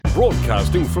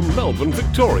broadcasting from Melbourne,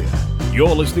 Victoria.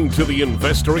 You're listening to the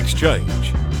Investor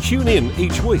Exchange. Tune in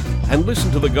each week and listen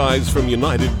to the guys from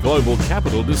United Global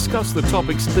Capital discuss the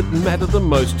topics that matter the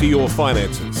most to your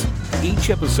finances. Each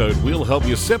episode will help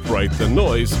you separate the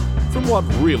noise from what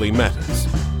really matters,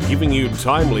 giving you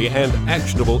timely and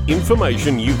actionable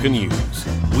information you can use.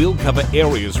 We'll cover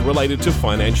areas related to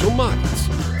financial markets,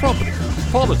 property,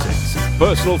 politics,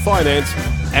 personal finance,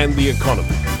 and the economy.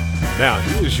 Now,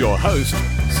 here's your host,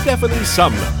 Stephanie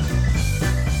Sumner.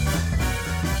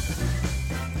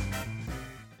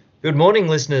 Good morning,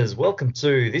 listeners. Welcome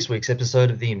to this week's episode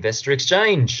of the Investor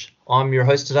Exchange. I'm your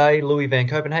host today, Louis Van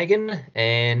Copenhagen,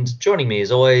 and joining me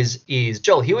as always is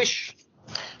Joel Hewish.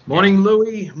 Morning,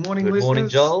 Louis. Morning, listeners. Good morning,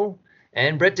 Joel.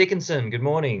 And Brett Dickinson. Good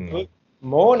morning. Good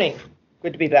morning.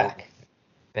 Good to be back.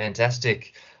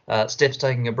 Fantastic. Steph's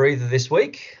taking a breather this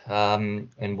week, and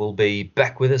will be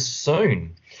back with us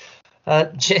soon.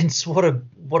 Gents, what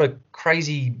a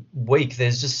crazy week.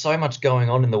 There's just so much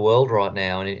going on in the world right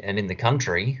now and in the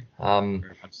country.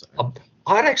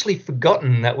 I'd actually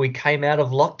forgotten that we came out of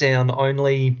lockdown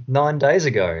only 9 days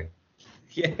ago.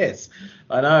 Yes,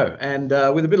 I know. And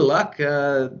with a bit of luck,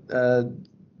 the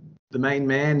main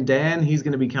man, Dan, he's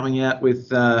going to be coming out with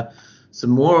some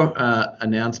more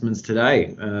announcements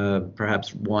today,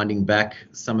 perhaps winding back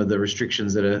some of the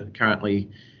restrictions that are currently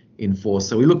in force.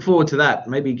 So we look forward to that.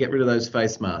 Maybe get rid of those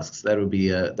face masks. That'll be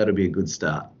a good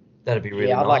start. That'd be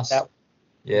really nice. I like that.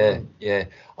 Yeah.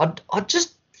 I'd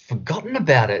just forgotten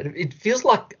about it. It feels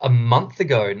like a month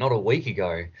ago, not a week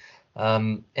ago.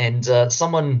 And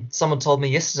someone told me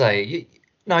yesterday,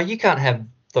 you can't have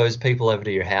those people over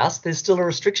to your house. There's still a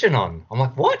restriction on. I'm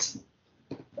like, what?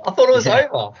 I thought it was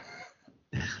over.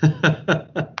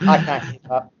 I can't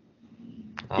keep up.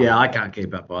 Yeah, I can't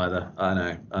keep up either. I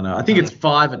know. I think it's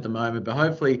 5 at the moment, but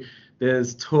hopefully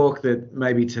there's talk that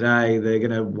maybe today they're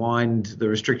going to wind the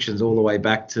restrictions all the way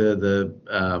back to the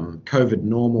COVID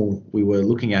normal we were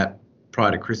looking at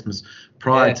prior to Christmas,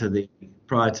 prior to the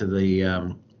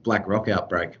Black Rock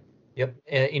outbreak. Yep.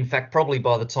 In fact, probably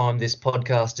by the time this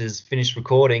podcast is finished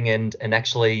recording and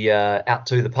actually out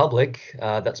to the public,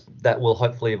 that will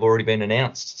hopefully have already been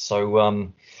announced.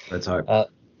 So let's hope.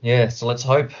 So let's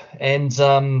hope.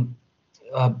 And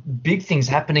big things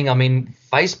happening. I mean,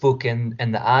 Facebook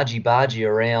and the argy-bargy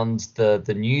around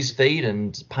the news feed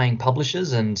and paying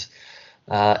publishers and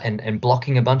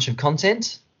blocking a bunch of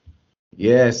content.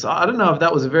 Yes, I don't know if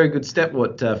that was a very good step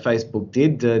what Facebook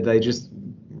did. They just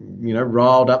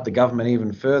riled up the government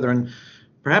even further and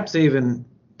perhaps even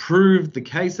proved the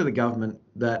case of the government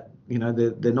that,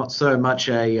 they're not so much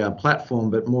a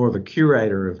platform, but more of a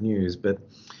curator of news. But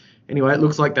anyway, it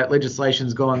looks like that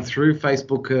legislation's gone through.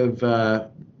 Facebook have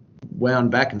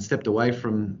wound back and stepped away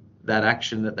from that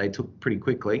action that they took pretty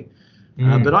quickly.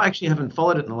 But I actually haven't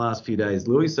followed it in the last few days,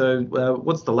 Louis. So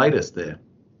what's the latest there?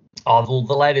 Oh, well,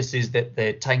 the latest is that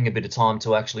they're taking a bit of time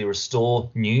to actually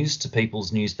restore news to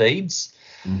people's news feeds.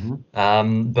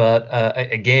 Mm-hmm. But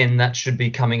again, that should be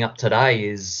coming up today.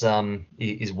 Is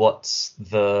what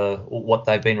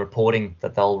they've been reporting,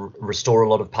 that they'll restore a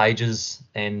lot of pages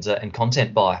and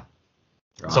content by.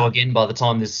 Right. So again, by the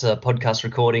time this podcast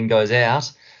recording goes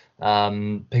out,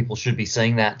 people should be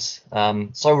seeing that.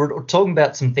 So we're talking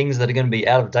about some things that are going to be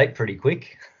out of date pretty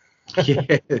quick. Yeah,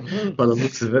 by the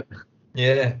looks of it.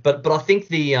 Yeah, but I think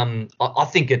I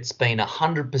think it's been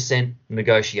 100%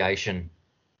 negotiation.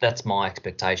 That's my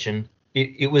expectation.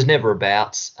 It was never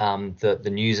about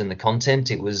the news and the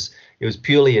content. It was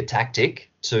purely a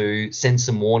tactic to send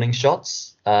some warning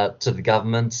shots to the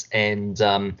government and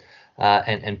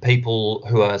people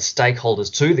who are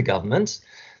stakeholders to the government,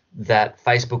 that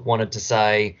Facebook wanted to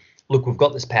say, look, we've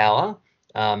got this power.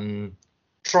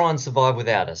 Try and survive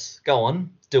without us. Go on,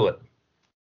 do it.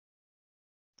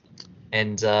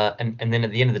 And then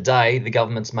at the end of the day, the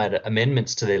government's made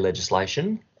amendments to their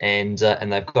legislation, and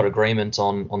they've got agreement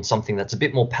on something that's a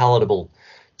bit more palatable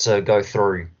to go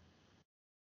through.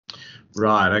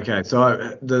 Right. Okay.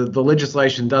 So the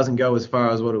legislation doesn't go as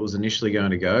far as what it was initially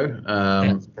going to go.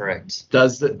 That's correct.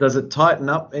 Does it tighten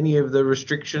up any of the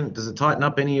restriction? Does it tighten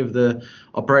up any of the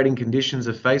operating conditions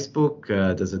of Facebook?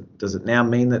 Does it now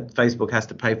mean that Facebook has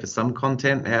to pay for some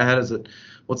content? How does it?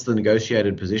 What's the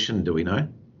negotiated position? Do we know?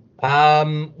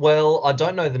 Well, I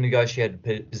don't know the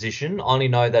negotiated position. I only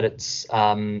know that it's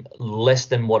less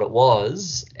than what it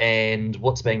was, and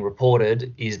what's being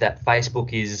reported is that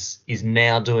Facebook is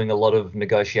now doing a lot of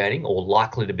negotiating, or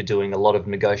likely to be doing a lot of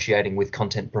negotiating with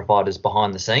content providers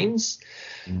behind the scenes.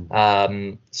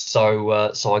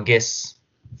 So I guess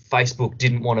Facebook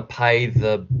didn't want to pay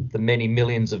the many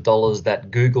millions of dollars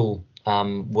that Google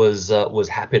was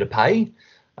happy to pay.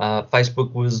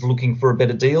 Facebook was looking for a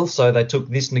better deal, so they took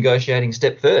this negotiating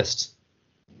step first.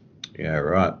 Yeah,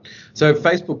 right. So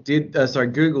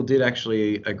Google did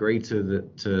actually agree to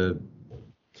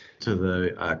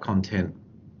the content.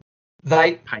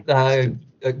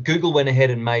 Google went ahead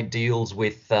and made deals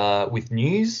with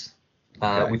News,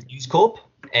 with News Corp,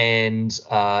 and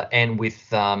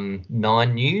with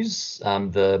Nine News,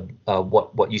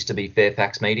 what used to be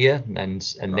Fairfax Media,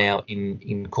 and right. Now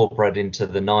incorporated into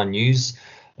the Nine News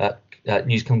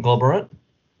news conglomerate.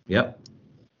 Yep.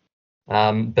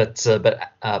 But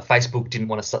Facebook didn't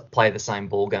want to play the same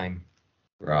ball game.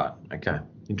 Right. Okay.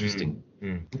 Interesting.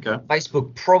 Okay.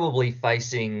 Facebook probably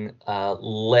facing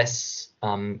less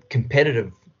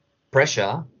competitive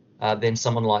pressure than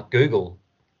someone like Google,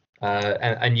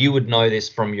 and you would know this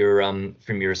from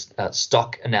your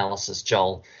stock analysis,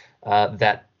 Joel,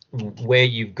 that where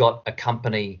you've got a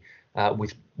company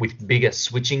with bigger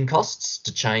switching costs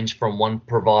to change from one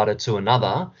provider to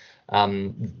another,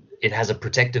 it has a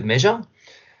protective measure.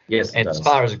 Yes, and as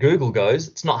far as Google goes,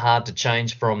 it's not hard to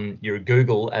change from your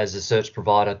Google as a search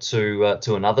provider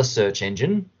to another search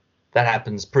engine. That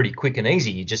happens pretty quick and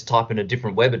easy. You just type in a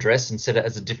different web address and set it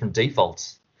as a different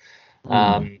default.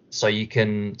 So you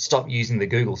can stop using the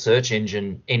Google search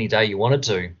engine any day you wanted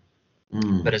to.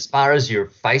 But as far as your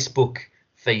Facebook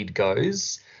feed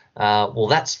goes, well,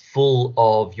 that's full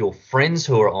of your friends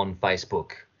who are on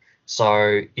Facebook.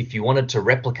 So if you wanted to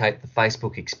replicate the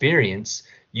Facebook experience,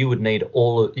 you would need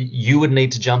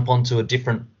to jump onto a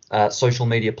different social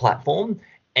media platform,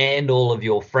 and all of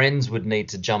your friends would need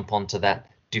to jump onto that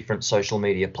different social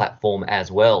media platform as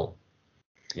well.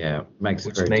 Yeah, makes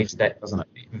it very difficult, doesn't it?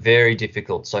 Very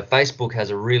difficult. So Facebook has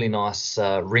a really nice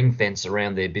ring fence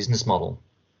around their business model.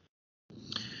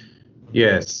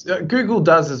 Yes, Google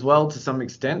does as well to some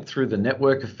extent through the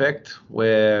network effect,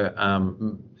 where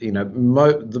one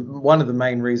of the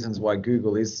main reasons why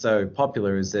Google is so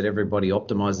popular is that everybody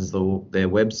optimizes their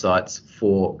websites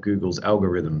for Google's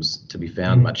algorithms to be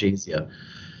found much easier.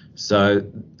 So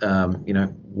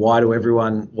why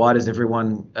does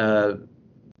everyone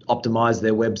optimize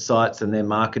their websites and their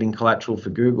marketing collateral for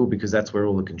Google? Because that's where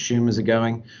all the consumers are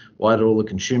going. Why do all the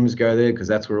consumers go there? Because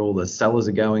that's where all the sellers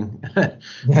are going.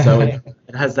 So it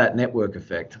has that network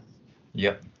effect.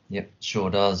 Yep,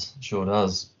 sure does.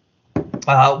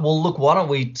 Well, look, why don't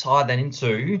we tie that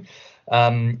into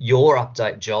your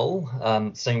update,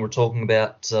 Joel, seeing we're talking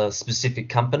about specific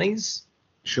companies?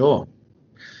 Sure.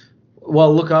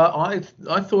 Well, look, I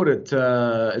thought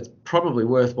it's probably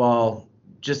worthwhile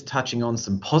just touching on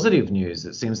some positive news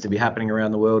that seems to be happening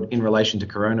around the world in relation to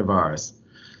coronavirus.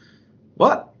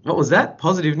 What was that?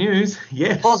 Positive news?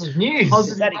 Yes. Positive news.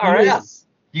 Positive news.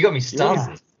 You got me stumped.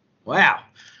 Yes. Wow.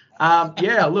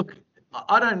 Yeah, look,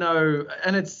 I don't know,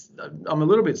 and I'm a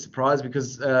little bit surprised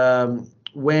because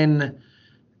when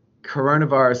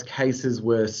coronavirus cases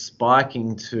were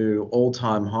spiking to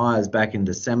all-time highs back in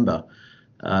December,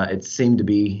 it seemed to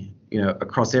be,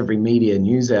 across every media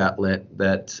news outlet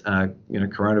that,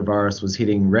 coronavirus was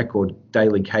hitting record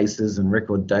daily cases and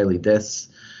record daily deaths.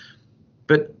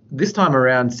 But this time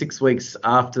around, 6 weeks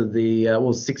after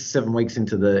 6-7 weeks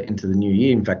into the new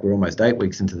year, in fact, we're almost 8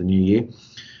 weeks into the new year,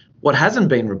 what hasn't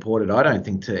been reported, I don't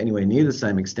think, to anywhere near the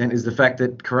same extent, is the fact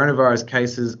that coronavirus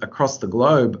cases across the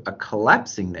globe are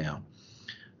collapsing now.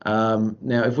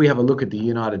 Now, if we have a look at the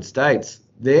United States,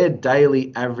 their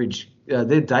daily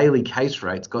case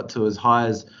rates got to as high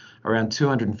as around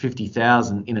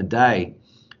 250,000 in a day.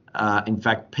 In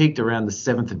fact, peaked around the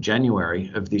 7th of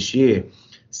January of this year.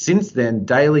 Since then,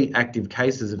 daily active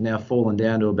cases have now fallen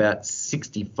down to about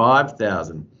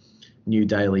 65,000 new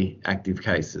daily active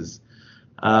cases.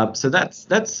 So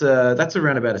that's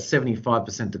around about a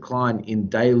 75% decline in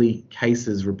daily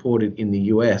cases reported in the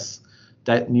US.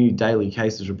 New daily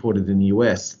cases reported in the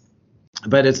US.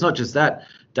 But it's not just that.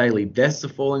 Daily deaths are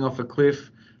falling off a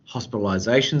cliff.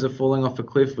 Hospitalizations are falling off a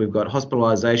cliff. We've got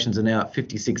hospitalizations are now at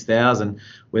 56,000,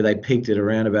 where they peaked at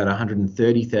around about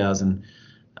 130,000,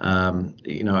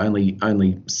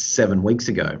 only 7 weeks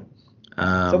ago.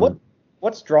 So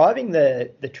what's driving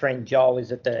the trend, Joel?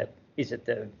 Is it the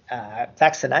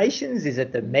vaccinations? Is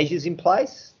it the measures in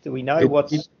place? Do we know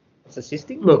what's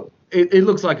assisting? Look, it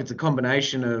looks like it's a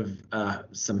combination of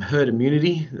some herd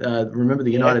immunity. Remember,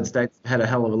 the United States had a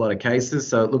hell of a lot of cases,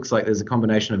 so it looks like there's a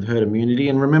combination of herd immunity.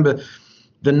 And remember,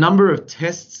 the number of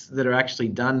tests that are actually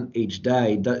done each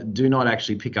day do not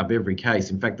actually pick up every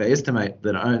case. In fact, they estimate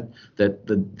that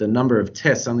the number of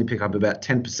tests only pick up about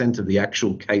 10% of the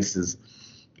actual cases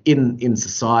in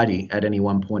society at any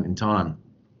one point in time.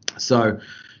 So,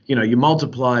 you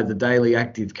multiply the daily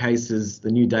active cases,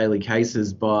 the new daily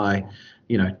cases by,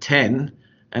 10,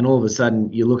 and all of a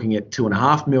sudden you're looking at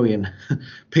 2.5 million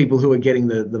people who are getting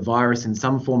the virus in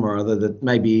some form or other, that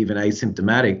may be even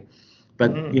asymptomatic.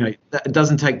 But it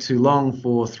doesn't take too long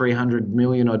for 300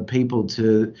 million odd people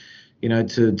to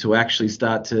actually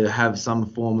start to have some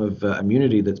form of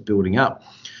immunity that's building up.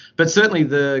 But certainly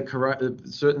the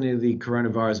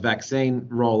coronavirus vaccine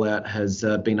rollout has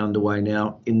been underway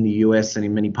now in the US and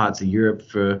in many parts of Europe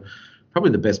for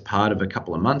probably the best part of a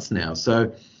couple of months now.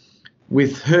 So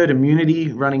with herd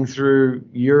immunity running through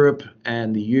Europe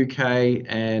and the UK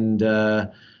and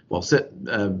and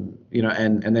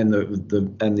then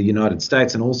the United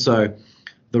States, and also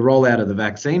the rollout of the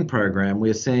vaccine program,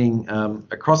 we're seeing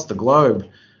across the globe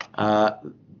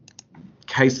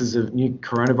cases of new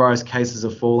coronavirus cases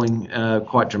are falling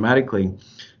quite dramatically.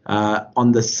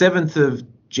 On the 8th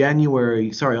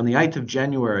of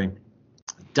January,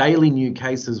 daily new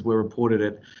cases were reported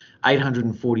at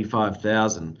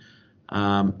 845,000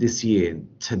 this year.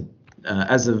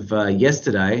 As of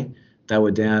yesterday, they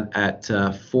were down at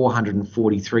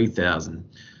 443,000.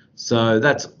 So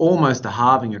that's almost a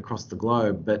halving across the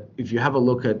globe. But if you have a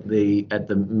look at the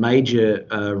major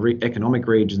economic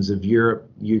regions of Europe,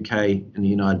 UK, and the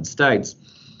United States,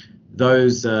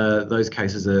 those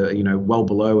cases are well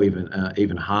below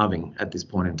even halving at this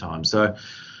point in time. So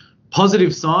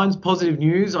positive signs, positive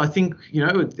news. I think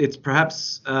it's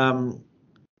perhaps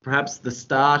the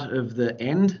start of the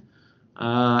end.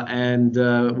 And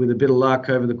with a bit of luck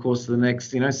over the course of the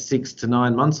next 6 to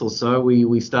 9 months or so,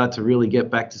 we start to really get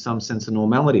back to some sense of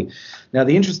normality. Now,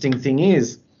 the interesting thing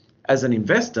is, as an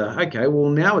investor, okay,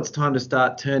 well, now it's time to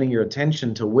start turning your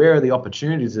attention to where are the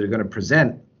opportunities that are going to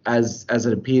present as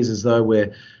it appears as though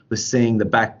we're seeing the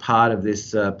back part of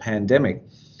this pandemic.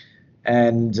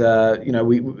 And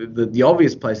the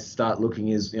obvious place to start looking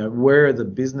is where are the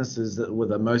businesses that were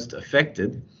the most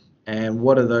affected, and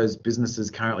what are those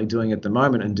businesses currently doing at the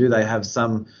moment, and do they have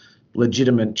some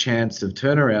legitimate chance of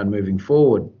turnaround moving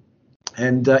forward?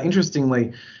 And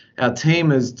interestingly, our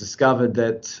team has discovered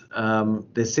that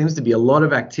there seems to be a lot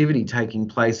of activity taking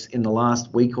place in the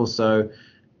last week or so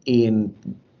in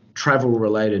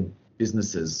travel-related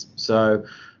businesses. So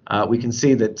we can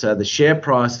see that the share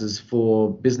prices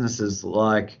for businesses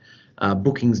like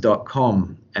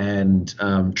Bookings.com and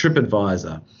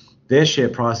TripAdvisor, their share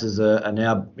prices are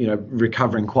now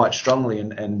recovering quite strongly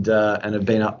and have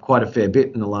been up quite a fair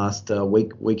bit in the last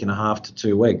week and a half to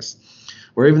 2 weeks.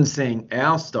 We're even seeing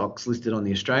our stocks listed on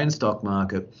the Australian stock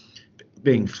market,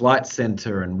 being Flight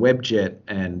Centre and Webjet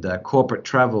and Corporate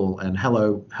Travel and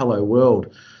Hello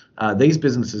World. These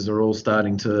businesses are all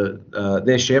starting to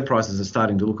their share prices are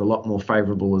starting to look a lot more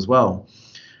favourable as well,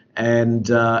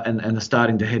 and are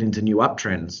starting to head into new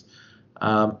uptrends.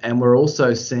 And we're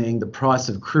also seeing the price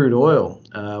of crude oil,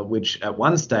 which at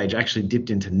one stage actually dipped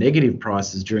into negative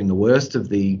prices during the worst of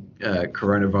the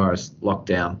coronavirus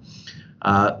lockdown.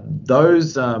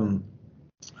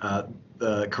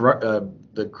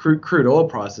 The crude oil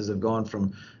prices have gone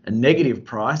from a negative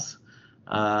price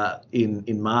in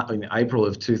April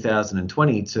of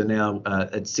 2020 to now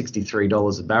at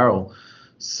 $63 a barrel.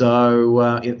 So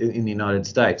in the United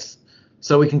States.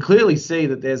 So we can clearly see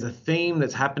that there's a theme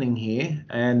that's happening here,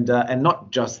 and not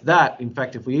just that. In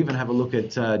fact, if we even have a look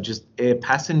at just air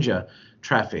passenger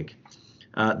traffic,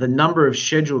 the number of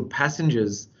scheduled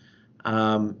passengers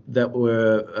that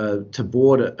were to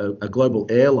board a global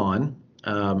airline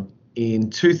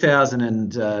in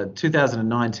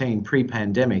 2019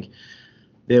 pre-pandemic,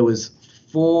 there was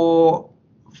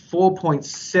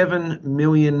 4.7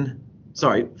 million.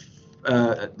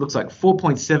 It looks like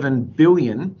 4.7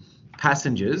 billion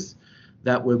passengers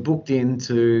that were booked in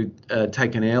to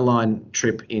take an airline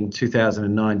trip in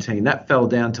 2019. That fell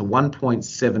down to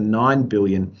 1.79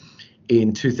 billion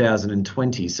in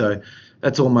 2020. So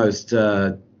that's almost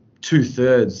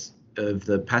 2/3 of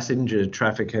the passenger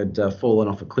traffic had fallen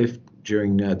off a cliff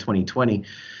during 2020.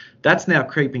 That's now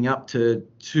creeping up to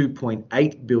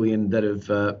 2.8 billion that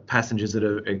have passengers that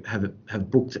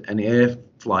have booked an air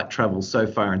flight travel so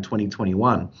far in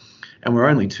 2021. And we're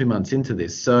only 2 months into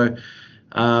this. So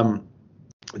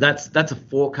that's a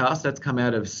forecast that's come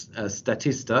out of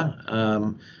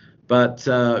Statista. But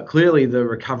clearly the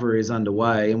recovery is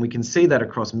underway, and we can see that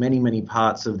across many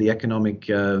parts of the economic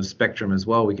spectrum as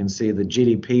well. We can see the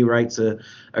GDP rates are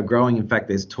growing. In fact,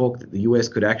 there's talk that the US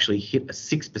could actually hit a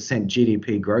 6%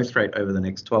 GDP growth rate over the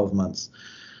next 12 months.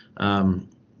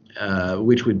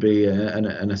 Which would be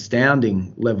an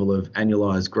astounding level of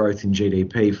annualized growth in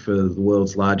GDP for the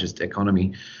world's largest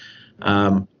economy.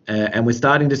 And we're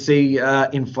starting to see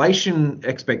inflation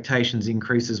expectations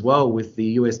increase as well, with the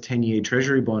US 10-year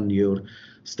Treasury bond yield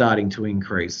starting to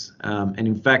increase. And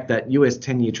in fact, that US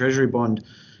 10-year Treasury bond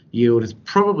yield has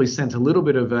probably sent a little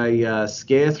bit of a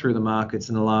scare through the markets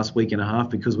in the last week and a half,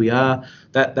 because we are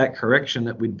that correction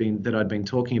that I'd been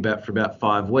talking about for about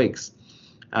 5 weeks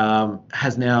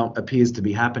has now appears to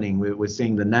be happening. We're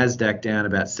seeing the Nasdaq down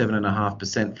about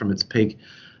 7.5% from its peak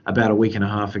about a week and a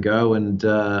half ago, and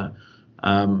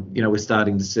we're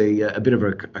starting to see a bit of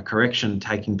a correction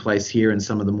taking place here in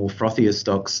some of the more frothier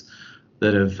stocks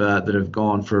that have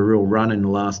gone for a real run in the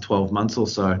last 12 months or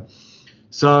so.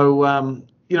 So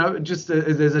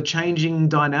there's a changing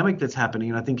dynamic that's happening,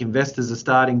 and I think investors are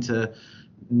starting to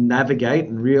navigate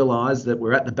and realize that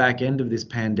we're at the back end of this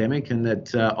pandemic, and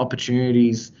that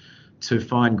opportunities to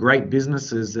find great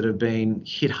businesses that have been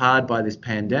hit hard by this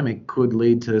pandemic could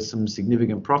lead to some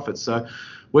significant profits. So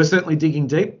we're certainly digging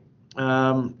deep.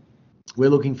 We're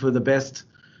looking for the best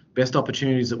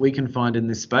opportunities that we can find in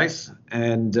this space,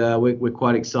 and we're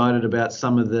quite excited about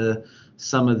some of the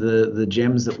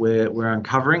gems that we're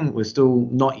uncovering. We're still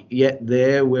not yet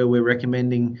there where we're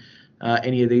recommending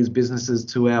any of these businesses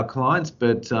to our clients,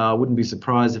 but I wouldn't be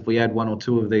surprised if we add 1 or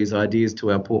 2 of these ideas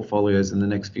to our portfolios in the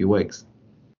next few weeks.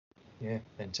 Yeah,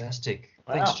 fantastic.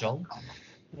 Thanks, Joel.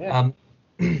 Yeah.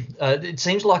 It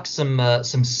seems like some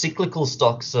cyclical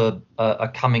stocks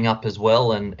are coming up as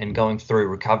well and going through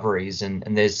recoveries, and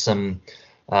there's some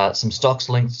stocks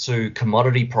linked to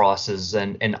commodity prices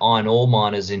and iron ore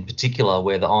miners in particular,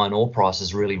 where the iron ore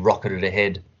prices really rocketed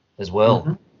ahead as well.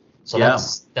 Mm-hmm. So yeah,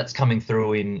 that's coming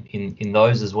through in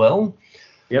those as well.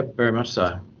 Yep, very much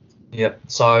so. Yep.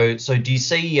 So do you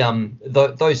see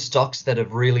those stocks that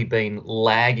have really been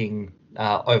lagging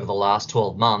over the last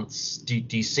 12 months? Do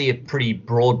you see a pretty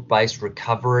broad-based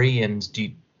recovery, and do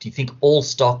you think all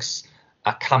stocks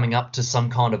are coming up to some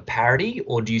kind of parity,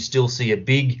 or do you still see a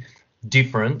big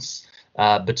difference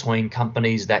between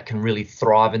companies that can really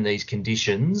thrive in these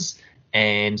conditions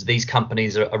and these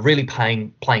companies are really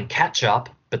playing catch up,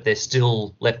 but they're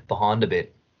still left behind a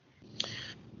bit?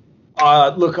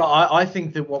 Look, I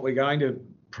think that what we're going to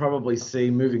probably see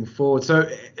moving forward, so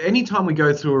anytime we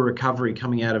go through a recovery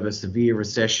coming out of a severe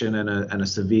recession and a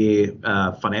severe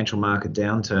financial market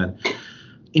downturn,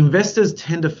 investors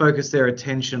tend to focus their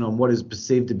attention on what is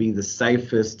perceived to be the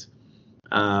safest,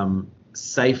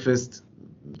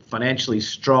 financially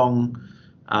strong,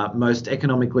 most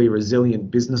economically resilient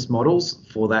business models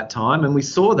for that time. And we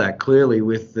saw that clearly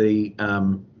with the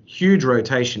huge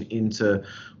rotation into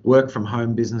work from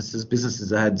home businesses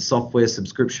that had software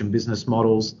subscription business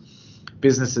models,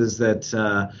 businesses that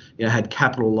had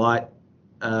capital light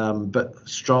but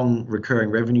strong recurring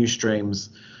revenue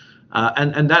streams.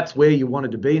 And that's where you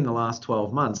wanted to be in the last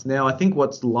 12 months. Now, I think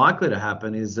what's likely to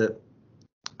happen is that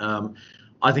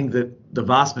I think that the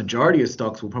vast majority of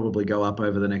stocks will probably go up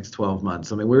over the next 12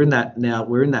 months. I mean, we're in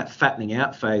that fattening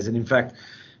out phase. And in fact,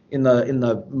 in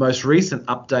the most recent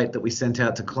update that we sent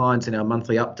out to clients in our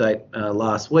monthly update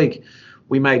last week,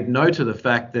 we made note of the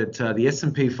fact that the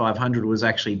S&P 500 was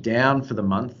actually down for the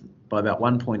month by about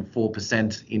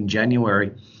 1.4% in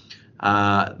January.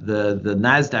 The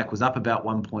Nasdaq was up about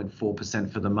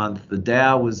 1.4% for the month. The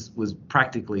Dow was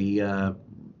practically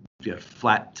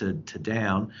flat to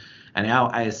down, and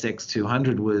our ASX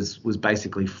 200 was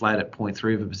basically flat at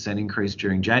 0.3% increase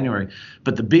during January.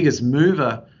 But the biggest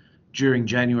mover during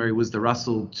January was the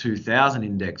Russell 2000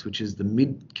 index, which is the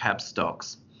mid-cap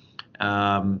stocks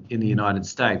in the United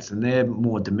States, and they're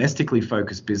more domestically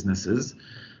focused businesses.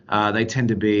 They tend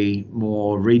to be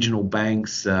more regional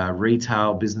banks,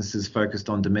 retail businesses focused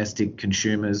on domestic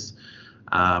consumers,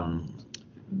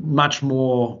 much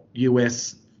more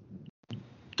US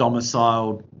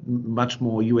domiciled, much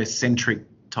more US centric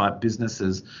type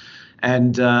businesses.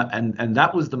 And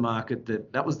that was the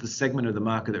market that was the segment of the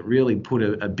market that really put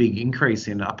a big increase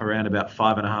in, up around about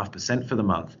 5.5% for the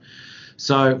month.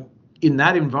 So in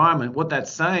that environment, what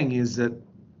that's saying is that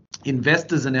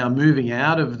investors are now moving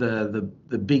out of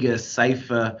the bigger,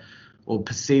 safer, or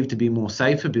perceived to be more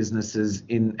safer businesses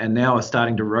and now are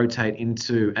starting to rotate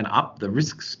into and up the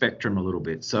risk spectrum a little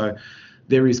bit. So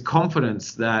there is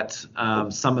confidence that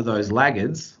some of those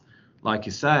laggards, like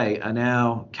you say, are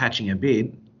now catching a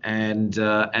bid, and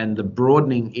the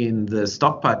broadening in the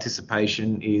stock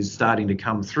participation is starting to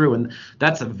come through, and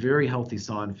that's a very healthy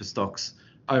sign for stocks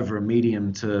over a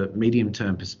medium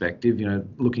term perspective.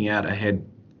 Looking out ahead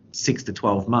 6 to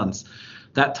 12 months,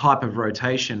 that type of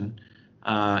rotation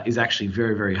is actually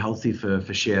very, very healthy for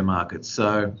share markets.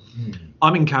 So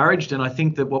I'm encouraged, and I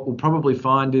think that what we'll probably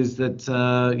find is that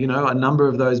a number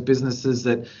of those businesses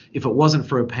that, if it wasn't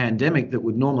for a pandemic, that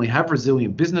would normally have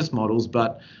resilient business models,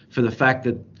 but for the fact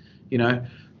that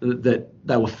that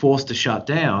they were forced to shut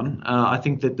down, I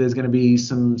think that there's going to be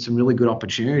some really good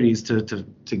opportunities to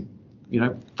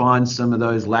find some of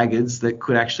those laggards that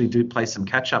could actually play some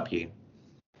catch up here.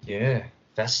 Yeah,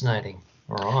 fascinating.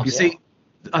 All right. You see,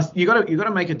 you got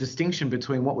to make a distinction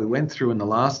between what we went through in the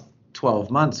last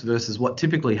 12 months versus what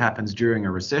typically happens during a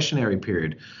recessionary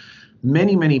period.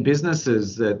 Many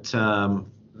businesses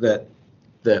that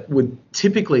would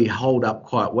typically hold up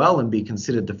quite well and be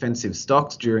considered defensive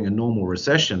stocks during a normal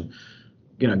recession,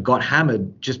 got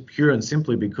hammered just pure and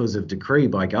simply because of decree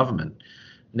by government.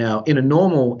 Now, in a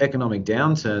normal economic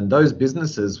downturn, those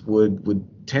businesses would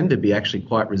tend to be actually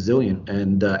quite resilient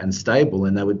and stable,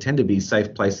 and they would tend to be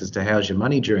safe places to house your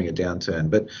money during a downturn.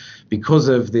 But because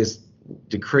of this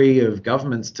decree of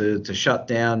governments to shut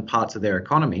down parts of their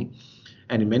economy,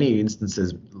 and in many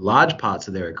instances, large parts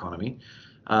of their economy,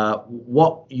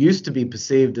 what used to be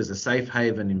perceived as a safe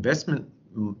haven investment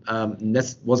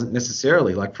wasn't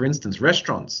necessarily. Like, for instance,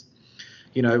 restaurants,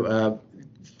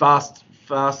 fast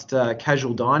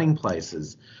casual dining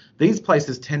places. These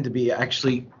places tend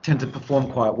to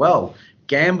perform quite well.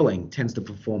 Gambling tends to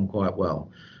perform quite well.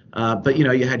 But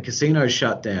you had casinos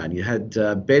shut down. You had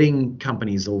betting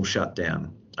companies all shut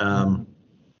down.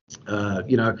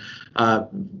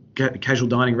 Casual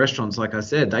dining restaurants, like I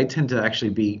said, they tend to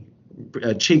actually be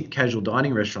cheap. Casual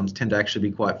dining restaurants tend to actually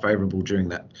be quite favourable during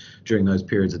those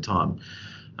periods of time,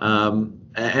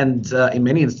 and in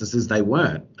many instances they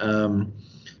weren't.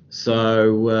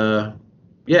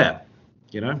 Yeah,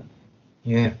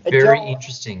 very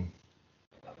interesting.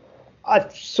 I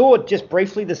saw just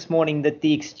briefly this morning that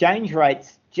the exchange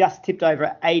rates just tipped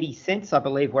over 80 cents, I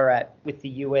believe we're at, with the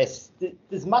US.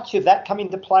 Does much of that come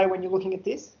into play when you're looking at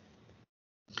this?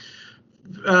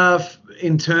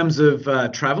 In terms of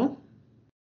travel?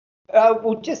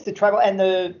 Well, just the travel and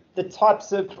the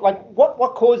types of,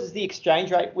 what causes the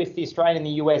exchange rate with the Australian and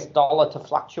the US dollar to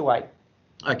fluctuate?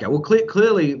 Okay, well,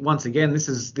 clearly, once again, this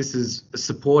is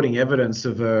supporting evidence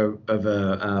of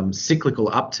a cyclical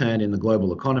upturn in the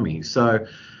global economy. So,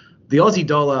 the Aussie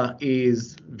dollar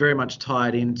is very much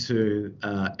tied into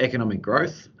economic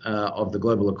growth of the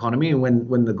global economy, and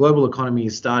when the global economy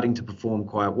is starting to perform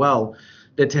quite well,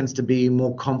 there tends to be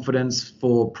more confidence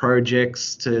for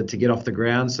projects to get off the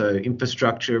ground. So,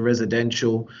 infrastructure,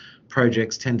 residential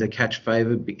projects tend to catch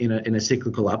favour in a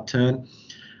cyclical upturn.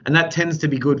 And that tends to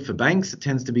be good for banks. It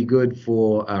tends to be good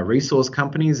for resource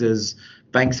companies, as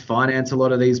banks finance a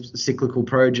lot of these cyclical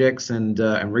projects, and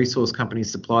resource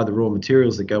companies supply the raw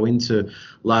materials that go into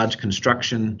large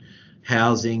construction,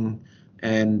 housing,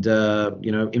 and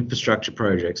infrastructure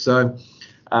projects. So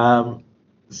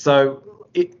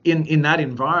in that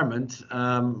environment,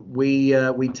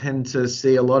 we tend to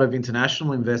see a lot of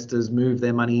international investors move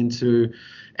their money into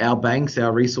our banks,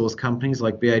 our resource companies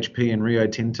like BHP and Rio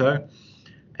Tinto.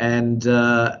 And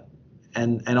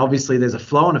obviously there's a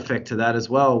flow-on effect to that as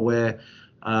well, where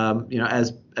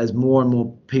as more and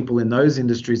more people in those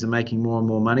industries are making more and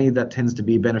more money, that tends to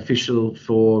be beneficial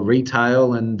for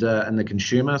retail and the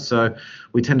consumer. So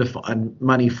we tend to find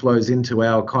money flows into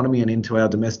our economy and into our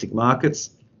domestic markets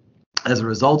as a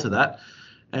result of that,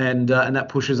 and that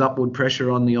pushes upward pressure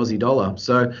on the Aussie dollar.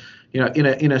 So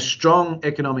in a strong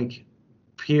economic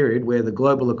period where the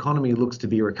global economy looks to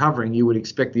be recovering, you would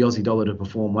expect the Aussie dollar to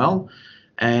perform well.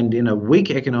 And in a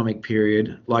weak economic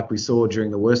period, like we saw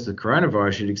during the worst of the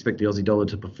coronavirus, you'd expect the Aussie dollar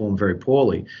to perform very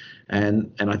poorly.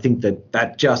 And I think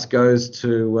that just goes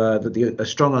to that a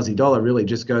strong Aussie dollar really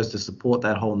just goes to support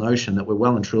that whole notion that we're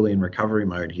well and truly in recovery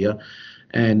mode here.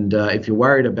 And if you're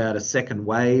worried about a second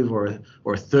wave or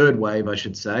a third wave, I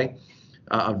should say,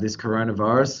 of this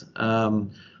coronavirus,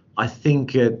 I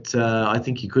think you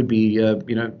could be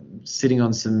sitting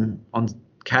on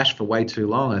cash for way too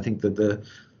long. I think that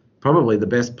probably the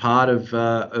best part of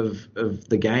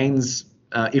the gains,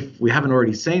 if we haven't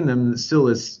already seen them,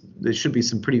 there should be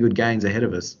some pretty good gains ahead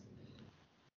of us.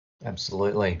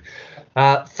 Absolutely.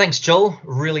 Thanks, Joel.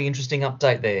 Really interesting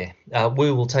update there.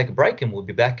 We will take a break and we'll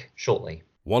be back shortly.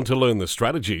 Want to learn the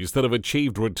strategies that have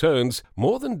achieved returns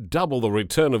more than double the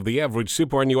return of the average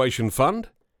superannuation fund?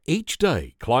 Each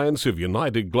day, clients of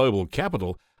United Global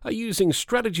Capital are using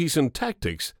strategies and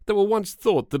tactics that were once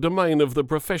thought the domain of the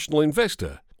professional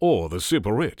investor or the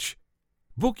super rich.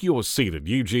 Book your seat at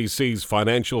UGC's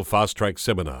Financial Fast Track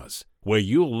seminars, where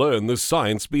you'll learn the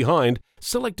science behind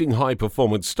selecting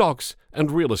high-performance stocks and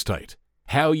real estate,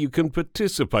 how you can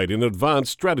participate in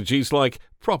advanced strategies like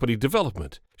property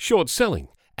development, short selling,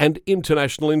 and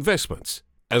international investments,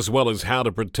 as well as how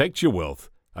to protect your wealth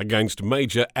against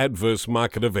major adverse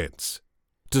market events.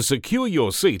 To secure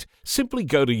your seat, simply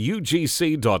go to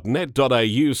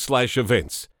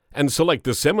ugc.net.au/events and select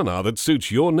the seminar that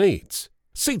suits your needs.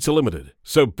 Seats are limited,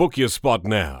 so book your spot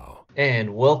now.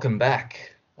 And welcome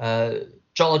back.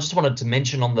 Joel, I just wanted to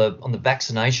mention on the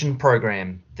vaccination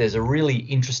program, there's a really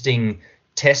interesting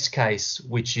test case,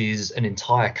 which is an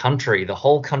entire country, the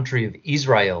whole country of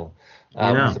Israel,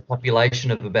 with a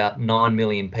population of about 9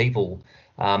 million people,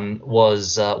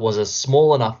 was a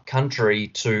small enough country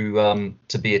to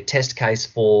be a test case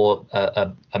for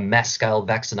a mass scale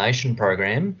vaccination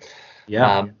program.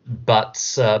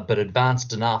 But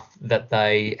advanced enough that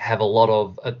they have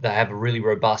a really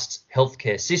robust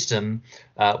healthcare system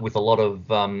with a lot of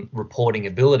reporting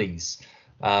abilities.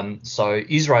 So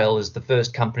Israel is the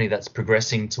first company that's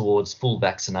progressing towards full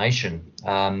vaccination.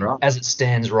 Right. As it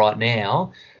stands right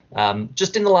now,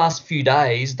 just in the last few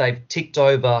days, they've ticked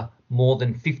over more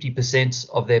than 50%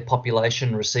 of their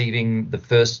population receiving the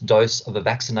first dose of a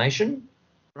vaccination.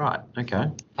 Right.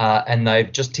 Okay. And they've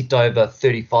just ticked over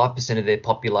 35% of their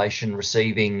population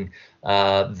receiving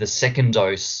the second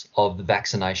dose of the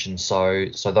vaccination. So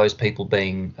those people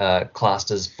being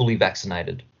classed as fully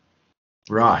vaccinated.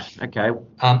 Right. Okay.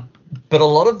 But a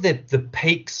lot of the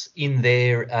peaks in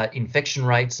their infection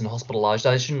rates and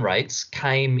hospitalisation rates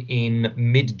came in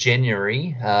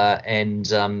mid-January, and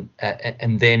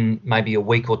then maybe a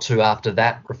week or two after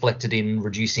that, reflected in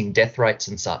reducing death rates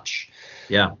and such.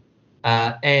 Yeah.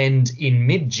 And in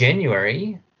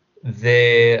mid-January,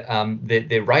 their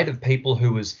rate of people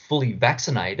who was fully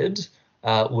vaccinated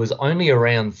was only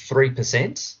around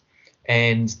 3%,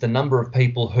 and the number of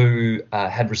people who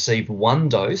had received one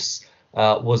dose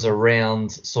was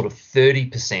around sort of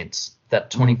 30%, that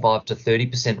 25 to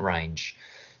 30% range.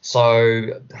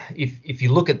 So if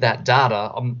you look at that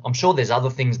data, I'm sure there's other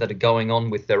things that are going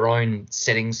on with their own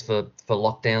settings for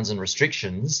lockdowns and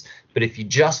restrictions. But if you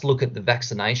just look at the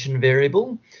vaccination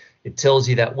variable, it tells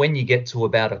you that when you get to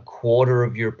about a quarter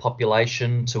of your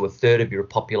population to a third of your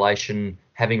population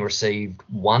having received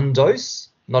one dose,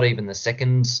 not even the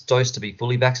second dose to be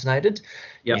fully vaccinated,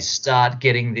 you start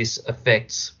getting this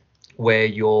effect where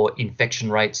your infection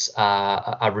rates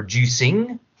are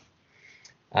reducing.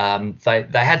 They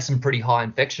had some pretty high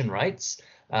infection rates,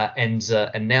 and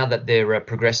now that they're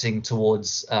progressing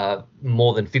towards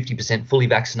more than 50% fully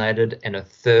vaccinated and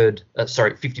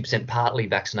 50% partly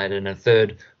vaccinated and a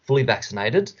third fully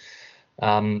vaccinated,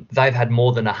 they've had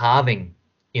more than a halving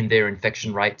in their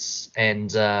infection rates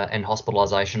and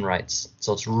hospitalisation rates.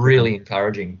 So it's really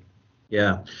encouraging.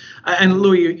 Yeah. And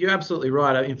Louis, you're absolutely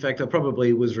right. In fact, I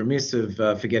probably was remiss of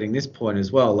forgetting this point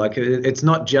as well. Like, it's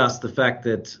not just the fact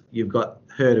that you've got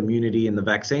herd immunity and the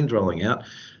vaccines rolling out.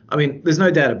 I mean, there's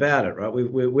no doubt about it, right?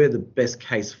 We're the best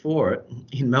case for it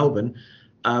in Melbourne.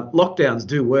 Lockdowns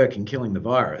do work in killing the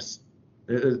virus.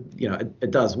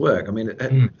 It does work. I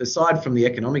mean, aside from the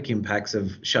economic impacts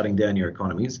of shutting down your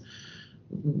economies,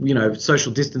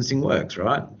 social distancing works,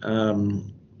 right?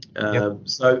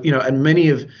 So, and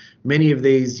many of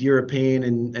these European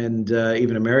and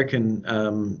even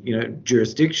American,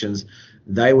 jurisdictions,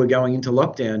 they were going into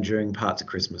lockdown during parts of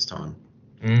Christmas time.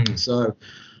 So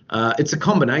it's a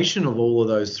combination of all of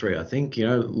those three, I think,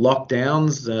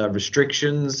 lockdowns,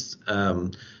 restrictions,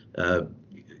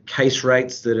 case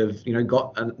rates that have,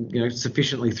 got,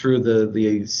 sufficiently through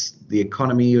the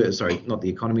economy, not the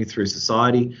economy, through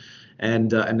society,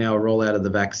 and now a rollout of the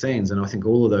vaccines. And I think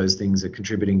all of those things are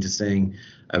contributing to seeing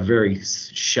a very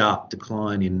sharp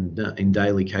decline in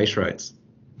daily case rates.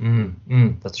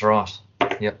 That's right.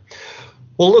 Yep.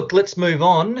 Well, look, let's move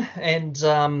on and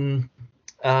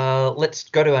let's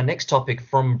go to our next topic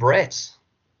from Brett.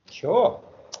 Sure.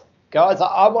 Guys,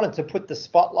 I wanted to put the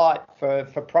spotlight for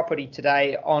property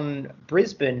today on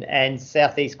Brisbane and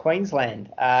southeast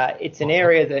Queensland. It's an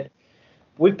area that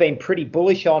we've been pretty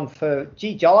bullish on for,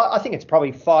 Joel, I think it's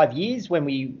probably 5 years when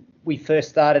we first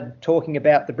started talking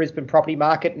about the Brisbane property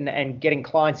market and getting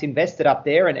clients invested up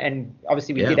there. And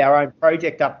obviously we did our own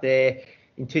project up there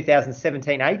in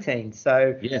 2017-18.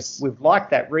 So we've liked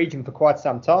that region for quite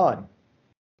some time.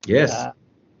 Yes.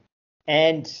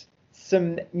 And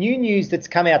some new news that's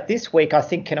come out this week, I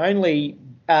think, can only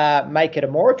make it a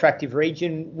more attractive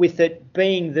region, with it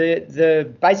being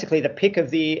the basically the pick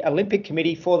of the Olympic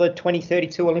Committee for the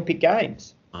 2032 Olympic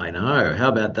Games. I know. How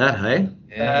about that, hey?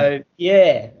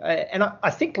 And I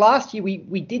think last year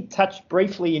we did touch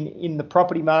briefly in the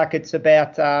property markets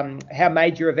about how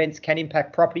major events can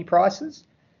impact property prices.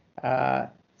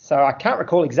 So I can't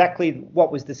recall exactly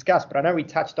what was discussed, but I know we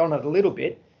touched on it a little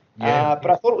bit. But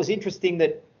I thought it was interesting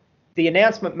that the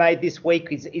announcement made this week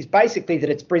is basically that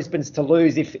it's Brisbane's to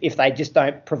lose if they just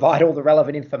don't provide all the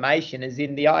relevant information, as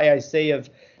in the IOC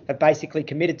have basically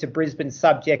committed to Brisbane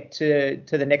subject to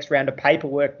the next round of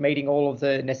paperwork meeting all of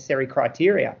the necessary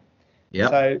criteria. Yeah.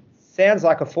 So sounds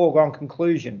like a foregone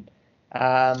conclusion.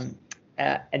 And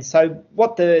so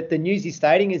what the news is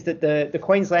stating is that the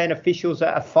Queensland officials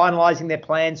are finalising their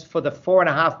plans for the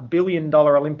 $4.5 billion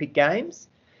Olympic Games.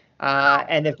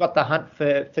 And they've got the hunt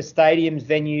for stadiums,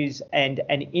 venues and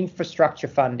infrastructure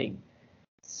funding.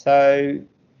 So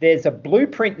there's a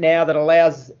blueprint now that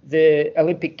allows the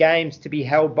Olympic Games to be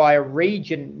held by a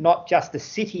region, not just a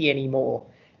city anymore,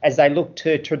 as they look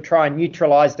to try and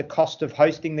neutralise the cost of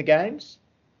hosting the Games.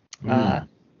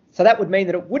 So that would mean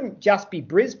that it wouldn't just be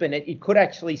Brisbane. It could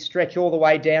actually stretch all the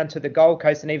way down to the Gold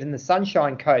Coast and even the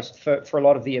Sunshine Coast for a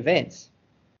lot of the events.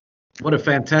 What a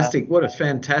fantastic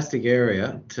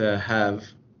area to have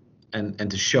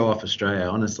and to show off Australia.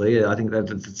 Honestly, I think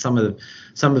that's some of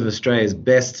Australia's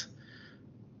best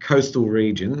coastal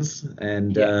regions,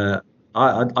 and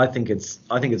I think it's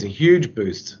a huge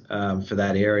boost for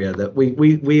that area that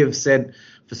we have said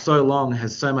for so long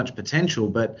has so much potential,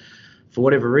 but for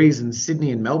whatever reason,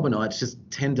 Sydney and Melbourneites just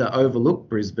tend to overlook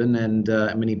Brisbane and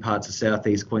many parts of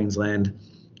southeast Queensland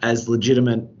as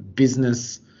legitimate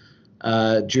business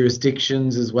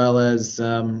jurisdictions, as well as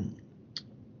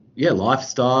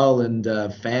lifestyle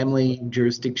and family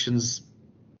jurisdictions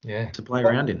to play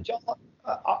around in.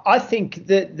 I think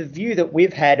that the view that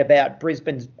we've had about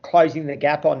Brisbane closing the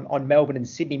gap on Melbourne and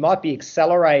Sydney might be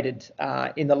accelerated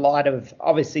in the light of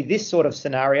obviously this sort of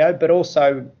scenario, but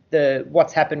also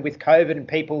what's happened with COVID and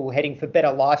people heading for better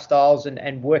lifestyles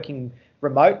and working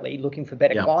remotely, looking for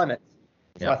better climates.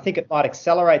 So I think it might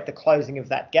accelerate the closing of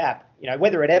that gap.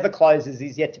 Whether it ever closes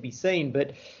is yet to be seen,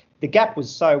 but the gap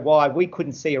was so wide, we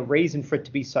couldn't see a reason for it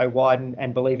to be so wide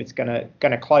and believe it's going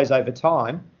to close over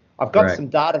time. I've got some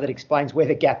data that explains where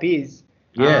the gap is.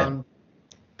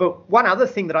 But one other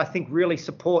thing that I think really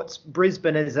supports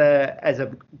Brisbane as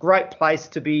a great place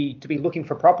to be looking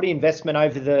for property investment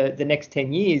over the next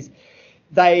 10 years,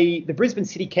 the Brisbane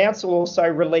City Council also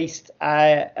released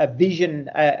a vision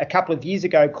a couple of years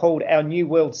ago called Our New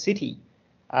World City.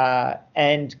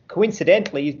 And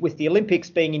coincidentally, with the Olympics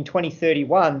being in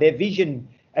 2031, their vision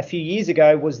a few years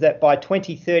ago was that by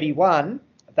 2031,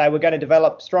 they were going to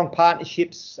develop strong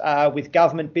partnerships with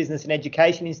government, business and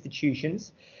education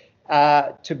institutions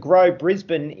to grow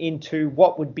Brisbane into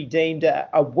what would be deemed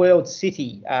a world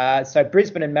city. So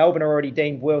Brisbane and Melbourne are already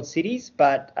deemed world cities,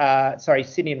 but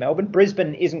Sydney and Melbourne.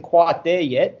 Brisbane isn't quite there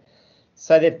yet.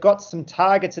 So they've got some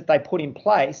targets that they put in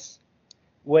place.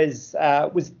 Was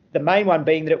the main one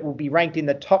being that it will be ranked in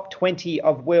the top 20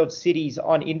 of world cities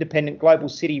on independent global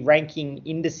city ranking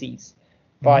indices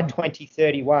by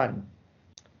 2031.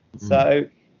 So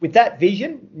with that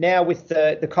vision, now with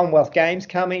the Commonwealth Games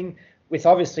coming, with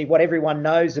obviously what everyone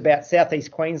knows about southeast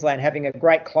Queensland having a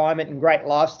great climate and great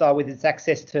lifestyle with its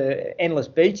access to endless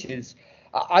beaches,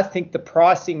 I think the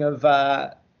pricing of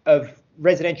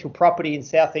residential property in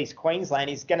southeast Queensland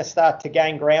is going to start to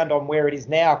gain ground on where it is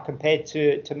now compared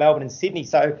to Melbourne and Sydney.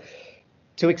 So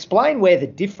to explain where the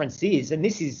difference is, and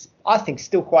this is, I think,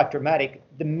 still quite dramatic,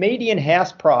 the median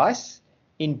house price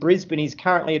in Brisbane is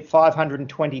currently at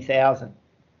 $520,000.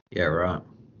 Yeah, right.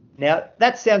 Now,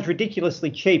 that sounds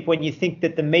ridiculously cheap when you think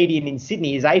that the median in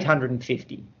Sydney is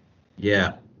 $850,000.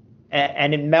 Yeah.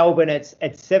 And in Melbourne, it's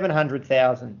at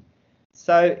 $700,000.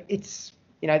 So it's,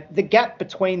 the gap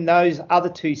between those other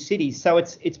two cities. So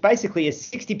it's basically a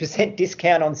 60%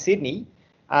 discount on Sydney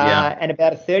and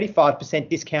about a 35%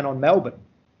 discount on Melbourne.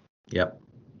 Yep.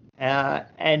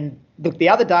 And look, the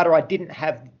other data I didn't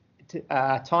have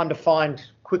time to find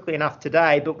quickly enough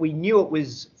today, but we knew it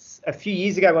was a few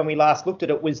years ago when we last looked at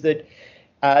it, was that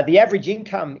the average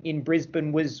income in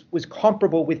Brisbane was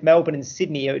comparable with Melbourne and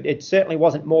Sydney. It certainly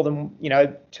wasn't more than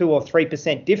 2 or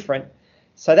 3% different.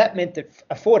 So that meant that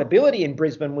affordability in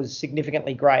Brisbane was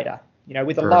significantly greater.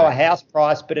 With a lower house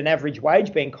price but an average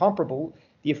wage being comparable,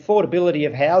 the affordability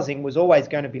of housing was always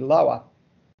going to be lower.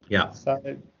 Yeah.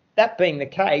 So that being the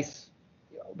case,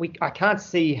 I can't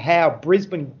see how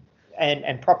Brisbane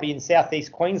and property in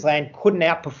southeast Queensland couldn't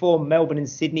outperform Melbourne and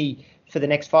Sydney for the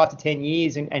next 5 to 10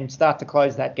 years and start to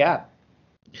close that gap.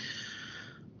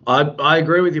 I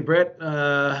agree with you, Brett.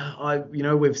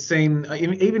 We've seen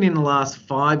even in the last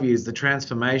 5 years the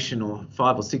transformation, or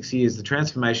 5 or 6 years, the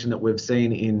transformation that we've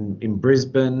seen in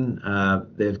Brisbane.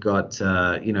 They've got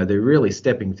they're really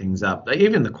stepping things up.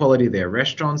 Even the quality of their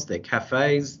restaurants, their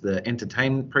cafes, the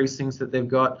entertainment precincts that they've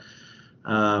got.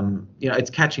 It's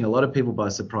catching a lot of people by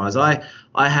surprise. I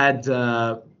had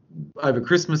over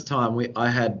Christmas time, I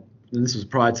had this was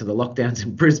prior to the lockdowns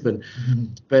in Brisbane,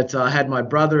 but I had my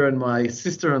brother and my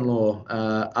sister-in-law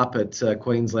up at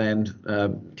Queensland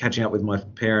catching up with my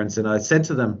parents, and I said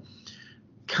to them,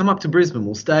 come up to Brisbane.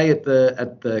 We'll stay at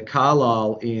the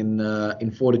Carlisle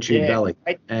in Fortitude Valley.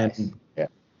 And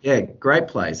great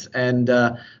place. And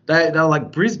they were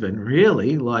like, Brisbane,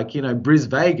 really? Like, Bris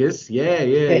Vegas?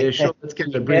 Yeah, sure. Let's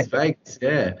get to Bris Vegas.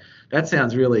 Yeah, that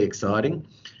sounds really exciting.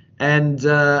 And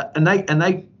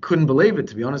they couldn't believe it,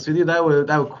 to be honest with you. They were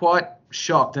quite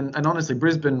shocked. And honestly,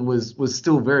 Brisbane was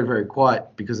still very, very quiet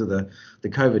because of the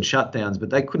COVID shutdowns, but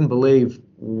they couldn't believe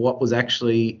what was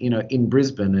actually, in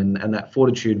Brisbane and that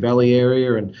Fortitude Valley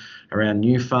area and around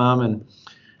New Farm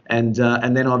and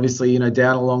then obviously,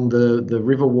 down along the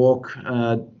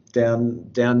Riverwalk,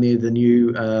 down near the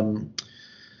new,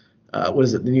 what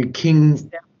is it? The new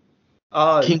King.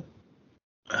 King.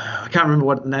 I can't remember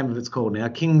what the name of it's called now.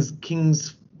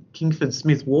 Kingsford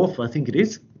Smith Wharf, I think it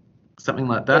is, something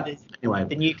like that. Anyway,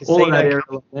 the new casino. All of that area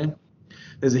along there.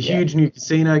 There's a huge new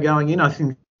casino going in. I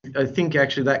think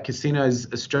actually that casino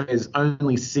is Australia's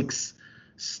only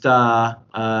 6-star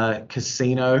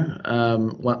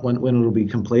casino when it'll be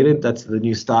completed. That's the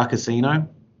new Star Casino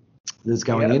that's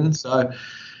going in. So,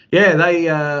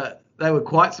 they were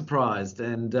quite surprised.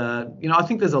 And, I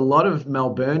think there's a lot of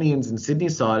Melburnians and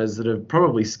Sydney-siders that have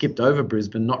probably skipped over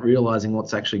Brisbane, not realising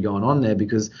what's actually going on there,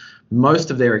 because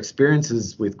most of their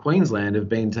experiences with Queensland have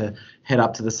been to head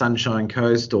up to the Sunshine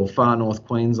Coast or far north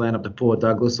Queensland, up to Port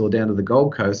Douglas or down to the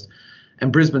Gold Coast.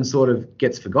 And Brisbane sort of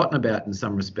gets forgotten about in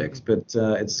some respects, but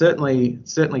it's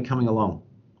certainly coming along.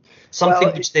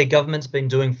 Something which their government's been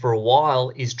doing for a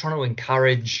while is trying to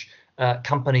encourage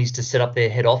companies to set up their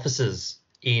head offices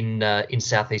in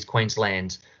southeast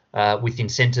Queensland with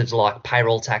incentives like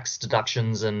payroll tax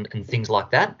deductions and things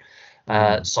like that.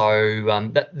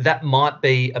 So that might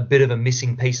be a bit of a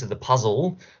missing piece of the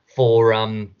puzzle for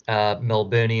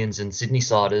Melburnians and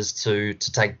Sydney-siders to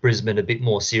take Brisbane a bit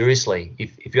more seriously.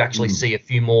 If you actually see a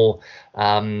few more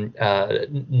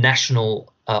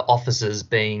national offices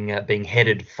being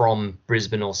headed from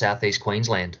Brisbane or southeast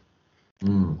Queensland.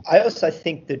 I also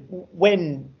think that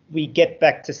when we get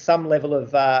back to some level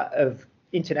of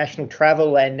international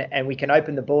travel and we can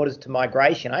open the borders to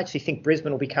migration, I actually think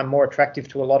Brisbane will become more attractive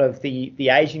to a lot of the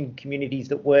Asian communities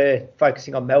that were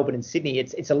focusing on Melbourne and Sydney.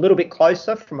 It's a little bit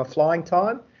closer from a flying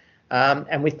time.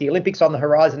 And with the Olympics on the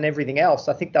horizon and everything else,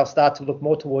 I think they'll start to look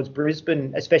more towards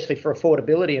Brisbane, especially for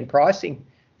affordability and pricing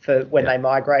for when they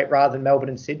migrate rather than Melbourne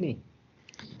and Sydney.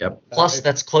 Yep. Plus,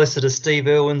 that's closer to Steve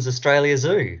Irwin's Australia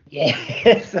Zoo.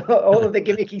 Yes, all of the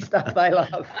gimmicky stuff they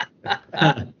love.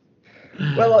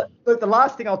 Well, look, the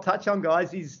last thing I'll touch on,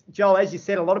 guys, is, Joel, as you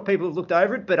said, a lot of people have looked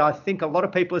over it, but I think a lot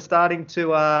of people are starting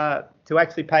to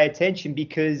actually pay attention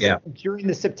because during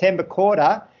the September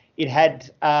quarter, it had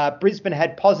Brisbane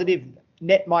had positive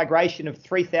net migration of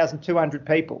 3,200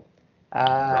 people.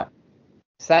 So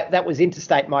that was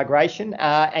interstate migration,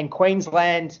 and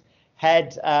Queensland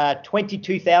had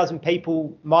 22,000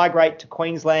 people migrate to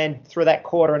Queensland through that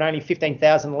quarter and only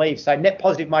 15,000 leave. So net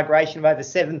positive migration of over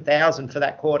 7,000 for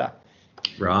that quarter.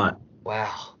 Right.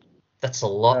 Wow. That's a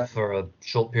lot for a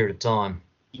short period of time.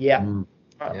 Yeah.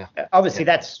 Obviously,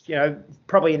 that's,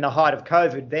 probably in the height of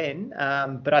COVID then.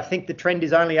 But I think the trend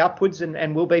is only upwards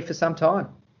and will be for some time.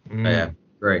 Yeah,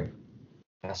 great.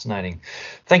 Fascinating.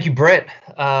 Thank you, Brett.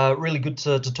 Really good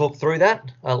to talk through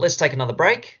that. Let's take another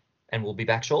break and we'll be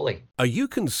back shortly. Are you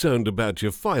concerned about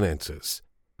your finances?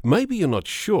 Maybe you're not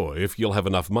sure if you'll have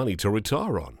enough money to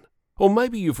retire on. Or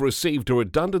maybe you've received a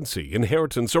redundancy,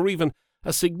 inheritance, or even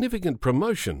a significant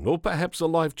promotion, or perhaps a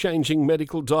life-changing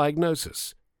medical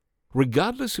diagnosis.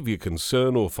 Regardless of your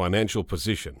concern or financial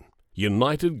position,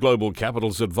 United Global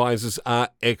Capital's advisors are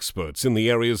experts in the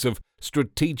areas of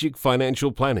strategic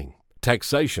financial planning,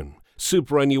 taxation,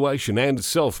 superannuation and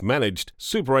self-managed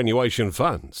superannuation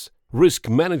funds, risk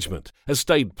management,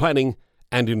 estate planning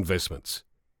and investments.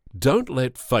 Don't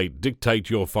let fate dictate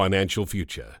your financial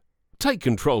future. Take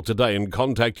control today and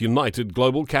contact United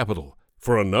Global Capital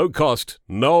for a no-cost,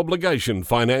 no-obligation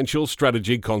financial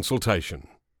strategy consultation.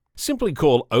 Simply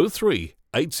call 03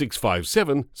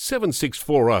 8657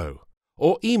 7640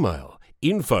 or email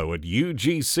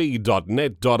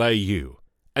info@ugc.net.au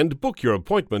and book your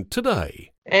appointment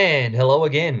today. And hello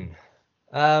again.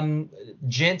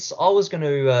 Gents, I was going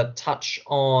to touch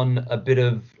on a bit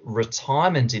of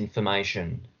retirement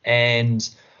information, and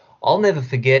I'll never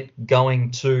forget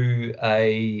going to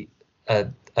a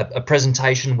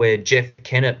presentation where Jeff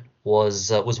Kennett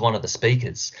was one of the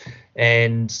speakers,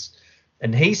 and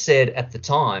he said at the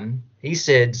time,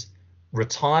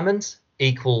 retirement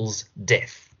equals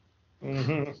death.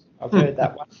 Mm-hmm. I've heard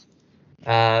that one.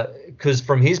 because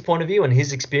from his point of view and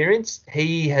his experience,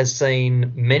 he has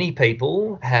seen many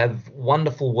people have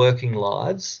wonderful working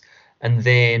lives, and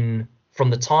then from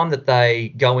the time that they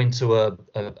go into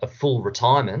a full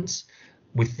retirement,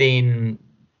 within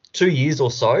 2 years or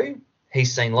so,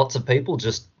 he's seen lots of people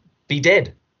just be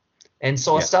dead. And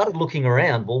so I started looking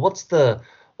around. Well, what's the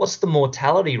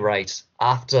mortality rate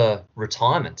after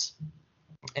retirement?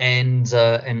 And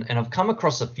I've come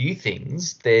across a few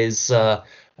things. There's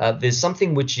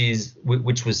something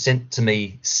which was sent to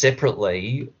me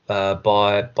separately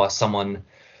by someone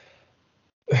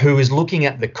who is looking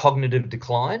at the cognitive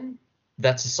decline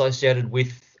that's associated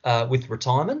with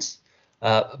retirement.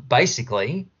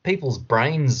 Basically, people's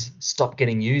brains stop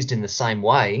getting used in the same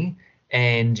way,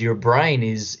 and your brain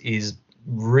is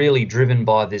really driven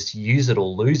by this use it or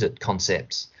lose it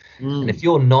concept. And if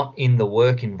you're not in the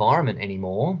work environment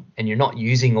anymore and you're not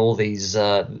using all these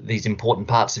important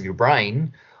parts of your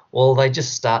brain, well, they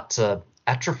just start to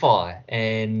atrophy,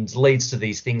 and leads to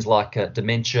these things like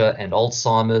dementia and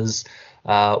Alzheimer's,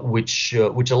 which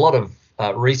a lot of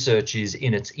research is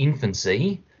in its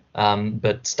infancy,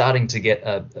 but starting to get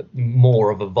more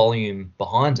of a volume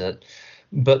behind it.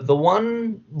 But the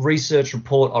one research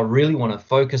report I really want to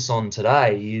focus on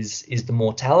today is the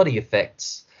mortality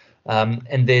effects.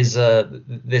 And there's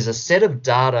a set of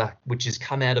data which has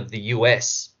come out of the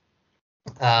US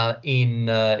in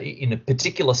a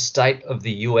particular state of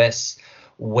the US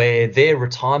where their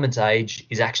retirement age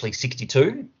is actually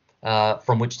 62,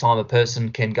 from which time a person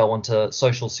can go onto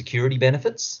social security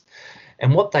benefits.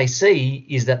 And what they see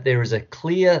is that there is a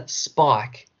clear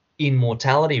spike in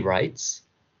mortality rates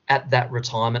at that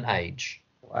retirement age.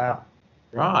 Wow.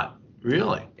 Right.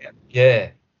 Really?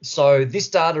 Yeah. So this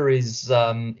data is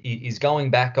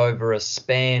going back over a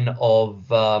span of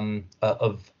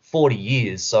 40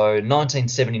 years. So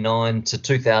 1979 to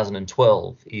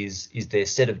 2012 is their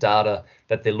set of data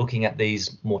that they're looking at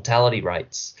these mortality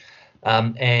rates.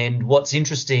 And what's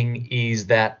interesting is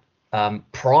that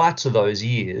prior to those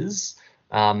years,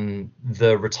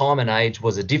 the retirement age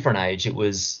was a different age. It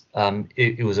was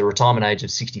a retirement age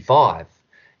of 65,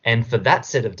 and for that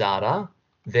set of data,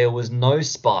 there was no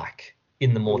spike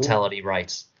in the mortality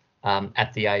rate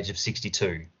at the age of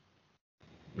 62.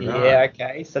 Yeah.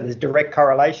 Okay. So there's direct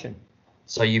correlation.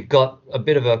 So you've got a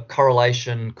bit of a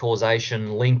correlation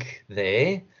causation link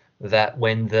there. That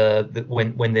when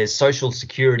there's social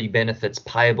security benefits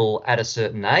payable at a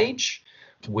certain age,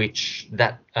 which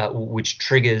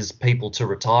triggers people to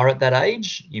retire at that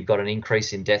age, you've got an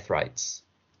increase in death rates.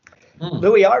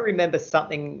 Louis, I remember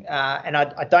something, and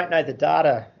I don't know the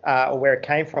data or where it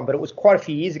came from, but it was quite a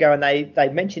few years ago, and they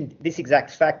mentioned this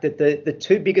exact fact that the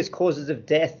two biggest causes of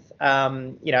death,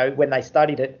 when they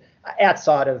studied it,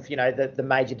 outside of the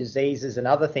major diseases and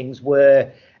other things,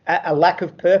 were a lack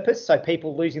of purpose, so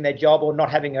people losing their job or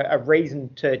not having a reason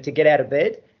to get out of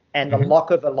bed, and the loss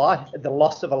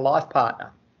of a life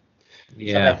partner.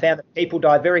 Yeah. So they found that people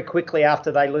die very quickly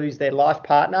after they lose their life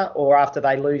partner, or after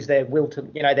they lose their will to,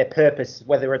 their purpose,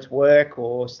 whether it's work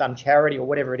or some charity or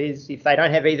whatever it is. If they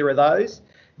don't have either of those,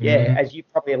 as you're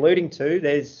probably alluding to,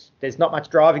 there's not much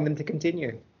driving them to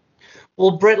continue.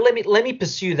 Well, Brett, let me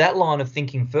pursue that line of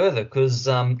thinking further, because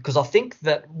I think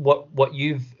that what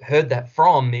you've heard that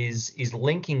from is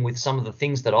linking with some of the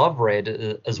things that I've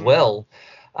read as well,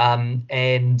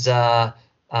 and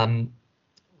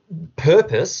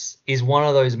purpose is one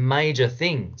of those major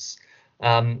things.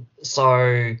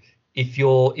 So if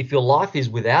your life is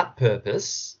without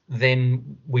purpose,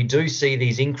 then we do see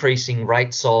these increasing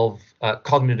rates of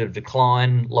cognitive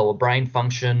decline, lower brain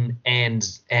function, and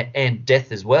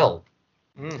death as well.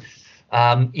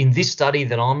 In this study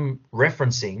that I'm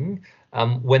referencing,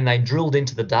 when they drilled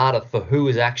into the data for who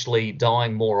is actually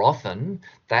dying more often,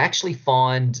 they actually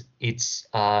find it's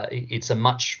a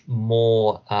much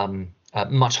more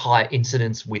much higher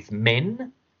incidence with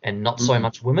men and not so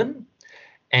much women,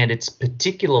 and it's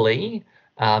particularly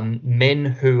men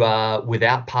who are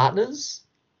without partners,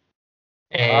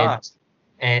 and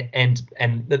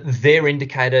their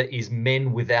indicator is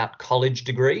men without college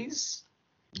degrees.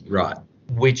 Right.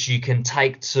 Which you can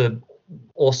take to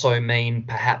also mean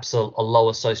perhaps a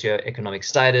lower socioeconomic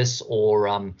status or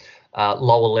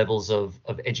lower levels of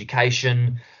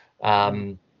education.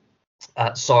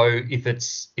 So if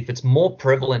it's more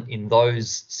prevalent in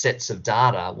those sets of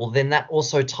data, well, then that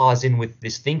also ties in with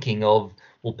this thinking of,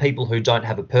 well, people who don't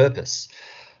have a purpose.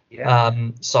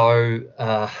 So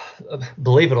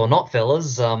believe it or not,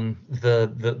 fellas,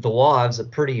 the wives are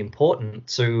pretty important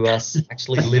to us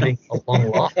actually living a long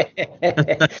life.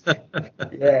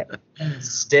 Yeah.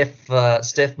 Steph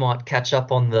might catch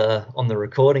up on the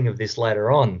recording of this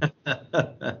later on.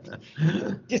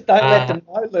 Just don't let them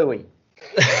know, Louis.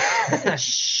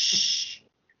 Shh.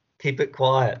 Keep it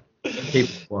quiet. Keep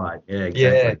it quiet. Yeah,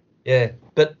 exactly. Yeah.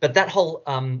 But that whole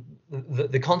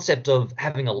the concept of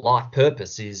having a life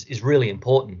purpose is really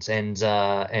important, and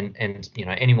you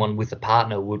know, anyone with a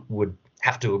partner would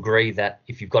have to agree that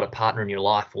if you've got a partner in your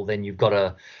life, well, then you've got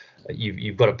a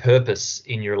purpose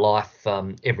in your life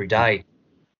every day.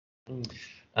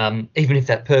 Even if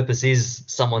that purpose is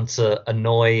someone to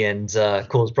annoy and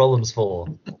cause problems for,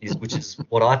 which is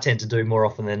what I tend to do more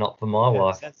often than not for my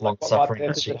wife. Sounds Long like what my suffering.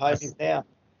 purpose at home is now.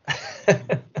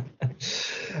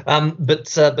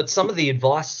 But some of the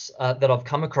advice that I've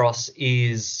come across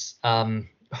is,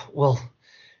 well,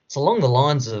 it's along the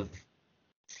lines of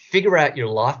figure out your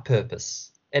life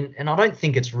purpose. And I don't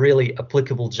think it's really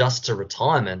applicable just to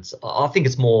retirement. I think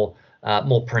it's more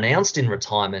pronounced in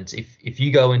retirement. If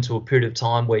you go into a period of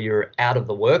time where you're out of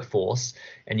the workforce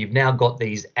and you've now got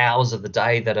these hours of the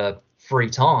day that are free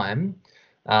time,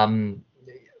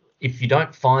 if you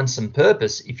don't find some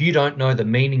purpose, if you don't know the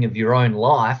meaning of your own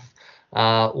life,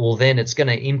 well, then it's going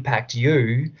to impact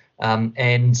you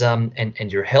and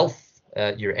your health,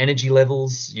 your energy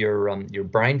levels, your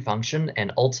brain function,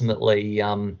 and ultimately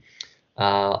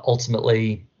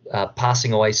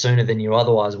passing away sooner than you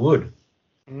otherwise would.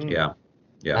 Yeah.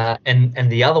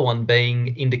 And the other one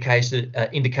being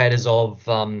indicators of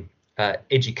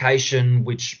education,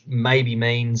 which maybe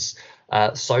means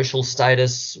social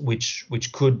status,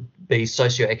 which could be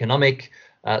socioeconomic.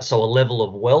 So a level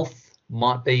of wealth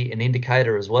might be an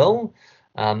indicator as well.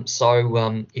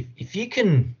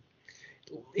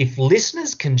 If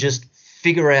listeners can just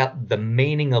figure out the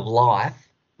meaning of life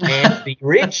and be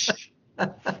rich,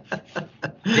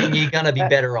 then you're going to be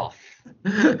better off.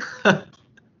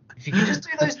 If you can just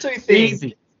do those two things.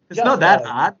 Easy. It's not that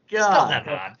hard. God. It's not that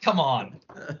hard. Come on.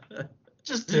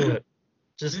 Just do it.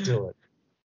 Just do it.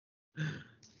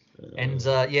 And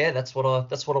that's what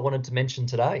I wanted to mention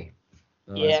today.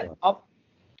 Yeah,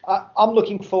 I'm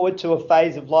looking forward to a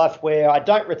phase of life where I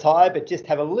don't retire, but just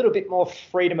have a little bit more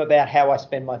freedom about how I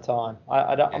spend my time.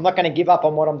 I'm not going to give up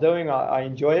on what I'm doing. I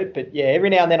enjoy it, but yeah, every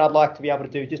now and then I'd like to be able to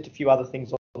do just a few other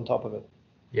things on top of it.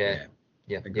 Yeah.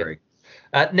 Agree.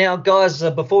 Now, guys,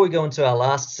 before we go into our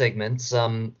last segment,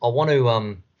 I want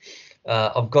to.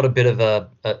 I've got a bit of a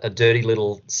dirty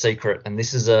little secret, and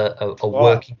this is a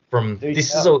working from.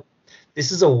 This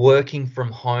is a working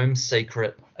from home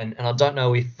secret, and I don't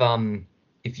know if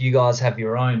you guys have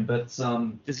your own, but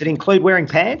does it include wearing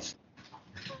pants?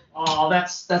 Oh,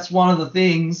 that's one of the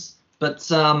things.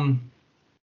 But I'm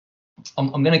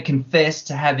going to confess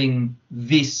to having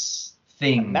this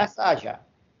thing. A massager.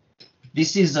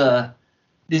 This is a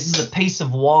piece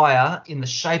of wire in the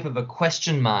shape of a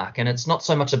question mark, and it's not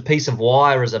so much a piece of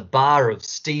wire as a bar of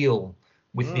steel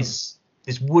with this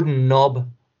wooden knob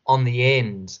on the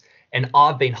end, and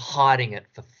I've been hiding it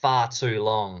for far too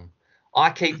long. I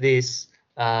keep this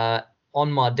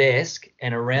on my desk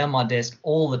and around my desk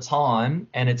all the time,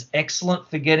 and it's excellent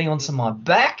for getting onto my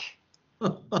back.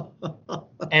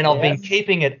 And I've been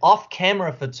keeping it off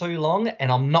camera for too long,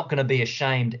 and I'm not going to be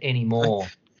ashamed anymore.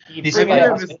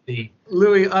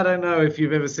 Louis, I don't know if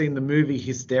you've ever seen the movie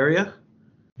Hysteria.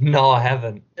 No, I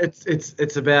haven't.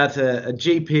 It's about a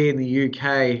GP in the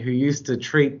UK who used to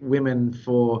treat women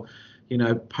for,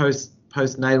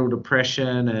 postnatal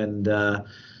depression and a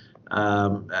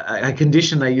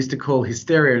condition they used to call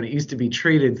hysteria, and it used to be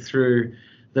treated through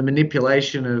the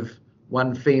manipulation of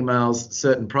one female's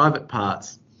certain private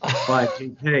parts by a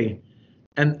GP.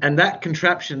 And that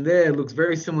contraption there looks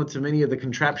very similar to many of the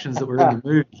contraptions that were in the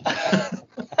movie.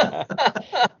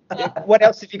 What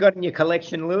else have you got in your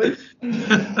collection, Louis?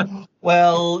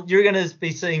 Well, you're going to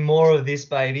be seeing more of this,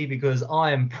 baby, because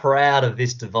I am proud of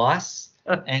this device.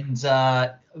 And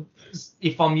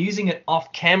if I'm using it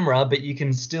off camera, but you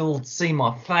can still see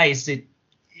my face, it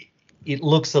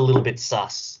looks a little bit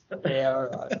sus. Yeah, all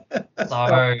right.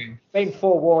 So been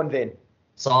forewarned then.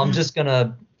 So I'm just going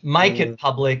to make it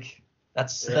public.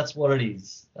 That's what it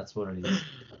is. That's what it is.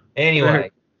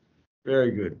 Anyway.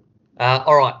 Very good.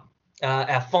 All right.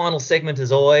 Our final segment,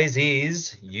 as always,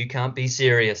 is You Can't Be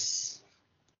Serious.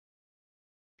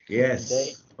 Yes.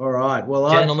 Indeed. All right.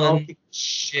 Well, gentlemen,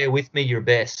 share with me your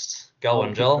best. Go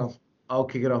on, Joel. I'll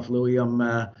kick it off, Louis.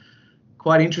 I'm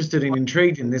quite interested and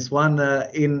intrigued in this one.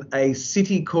 In a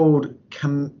city called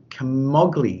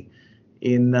Camogli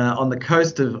on the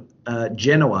coast of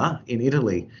Genoa in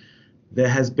Italy, there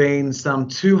has been some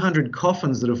 200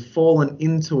 coffins that have fallen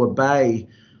into a bay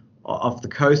off the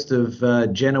coast of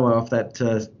Genoa, off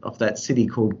that city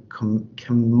called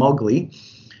Camogli.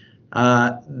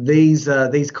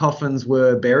 These coffins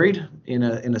were buried in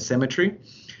a cemetery,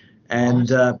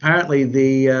 and apparently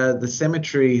the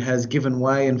cemetery has given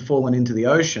way and fallen into the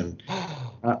ocean.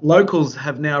 Locals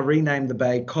have now renamed the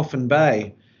bay Coffin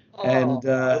Bay, and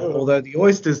although the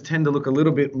oysters tend to look a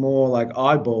little bit more like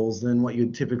eyeballs than what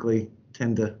you'd typically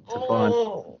tend to find.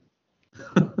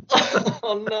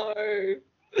 Oh no!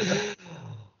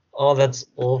 Oh, that's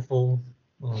awful.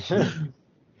 Oh,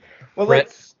 well,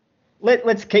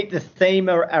 let's keep the theme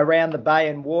around the bay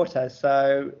and water.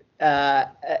 So, a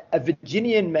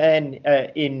Virginian man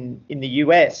in the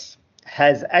US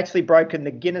has actually broken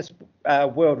the Guinness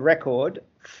World Record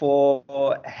for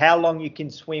how long you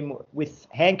can swim with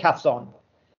handcuffs on.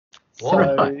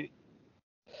 What? So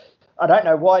I don't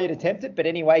know why he'd attempt it, but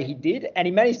anyway, he did. And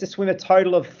he managed to swim a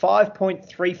total of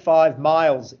 5.35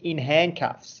 miles in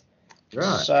handcuffs.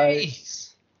 Right. So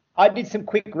Jeez. I did some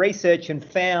quick research and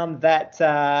found that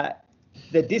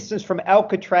the distance from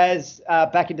Alcatraz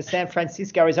back into San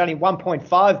Francisco is only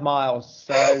 1.5 miles.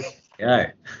 So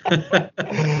Yeah.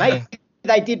 maybe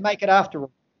they did make it after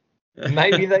all.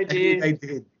 Maybe they did. They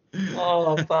did.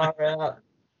 Oh, far out.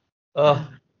 Oh,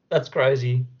 that's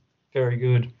crazy. Very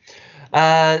good.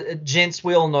 Gents,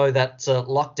 we all know that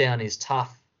lockdown is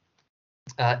tough.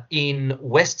 In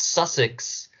West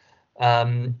Sussex,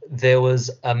 there was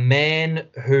a man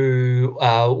who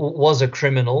was a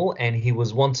criminal, and he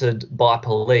was wanted by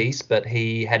police, but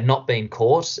he had not been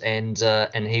caught, and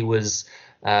he was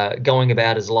going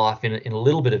about his life in a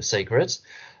little bit of secret.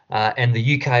 And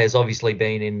the UK has obviously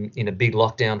been in a big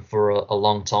lockdown for a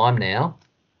long time now.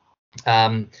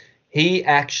 He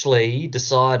actually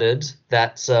decided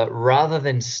that rather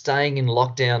than staying in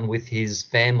lockdown with his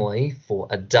family for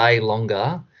a day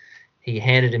longer, he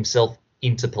handed himself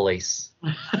into police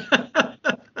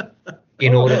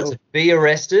in order to be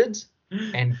arrested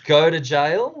and go to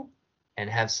jail and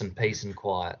have some peace and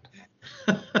quiet.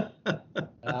 I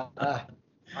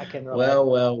can relate.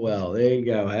 Well. There you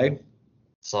go, hey?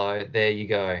 So there you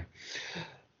go.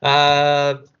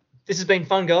 This has been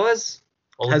fun, guys.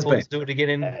 I'll look forward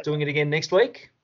to doing it again next week.